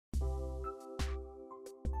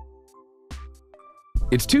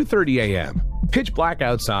It's 2:30 a.m., pitch black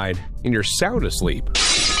outside, and you're sound asleep.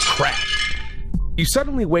 Crash! You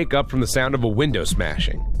suddenly wake up from the sound of a window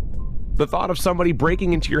smashing. The thought of somebody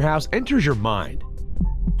breaking into your house enters your mind.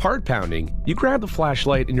 Heart pounding, you grab the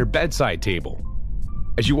flashlight in your bedside table.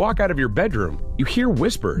 As you walk out of your bedroom, you hear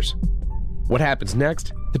whispers. What happens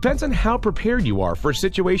next depends on how prepared you are for a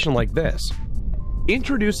situation like this.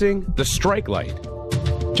 Introducing the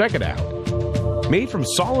StrikeLight. Check it out. Made from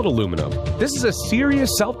solid aluminum, this is a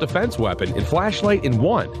serious self-defense weapon and flashlight in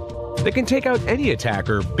one that can take out any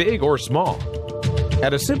attacker, big or small.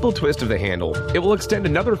 At a simple twist of the handle, it will extend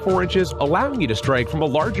another 4 inches, allowing you to strike from a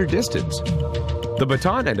larger distance. The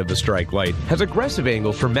baton end of the StrikeLight has aggressive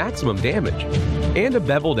angles for maximum damage, and a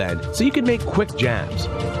beveled end so you can make quick jabs.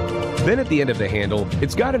 Then at the end of the handle,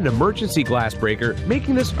 it's got an emergency glass breaker,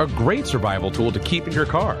 making this a great survival tool to keep in your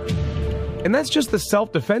car. And that's just the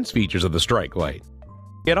self-defense features of the StrikeLight.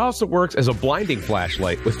 It also works as a blinding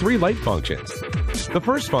flashlight with 3 light functions. The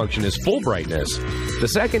first function is full brightness, the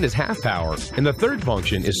second is half power, and the third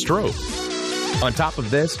function is strobe. On top of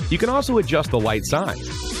this, you can also adjust the light size.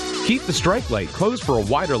 Keep the StrikeLight closed for a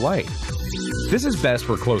wider light. This is best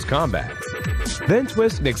for close combat. Then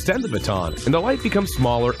twist and extend the baton, and the light becomes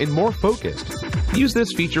smaller and more focused. Use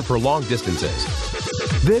this feature for long distances.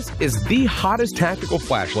 This is the hottest tactical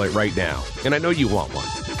flashlight right now, and I know you want one.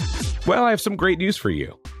 Well, I have some great news for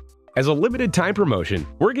you. As a limited time promotion,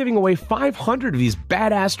 we're giving away 500 of these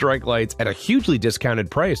badass StrikeLights at a hugely discounted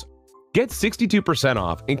price. Get 62%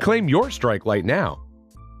 off and claim your StrikeLight now.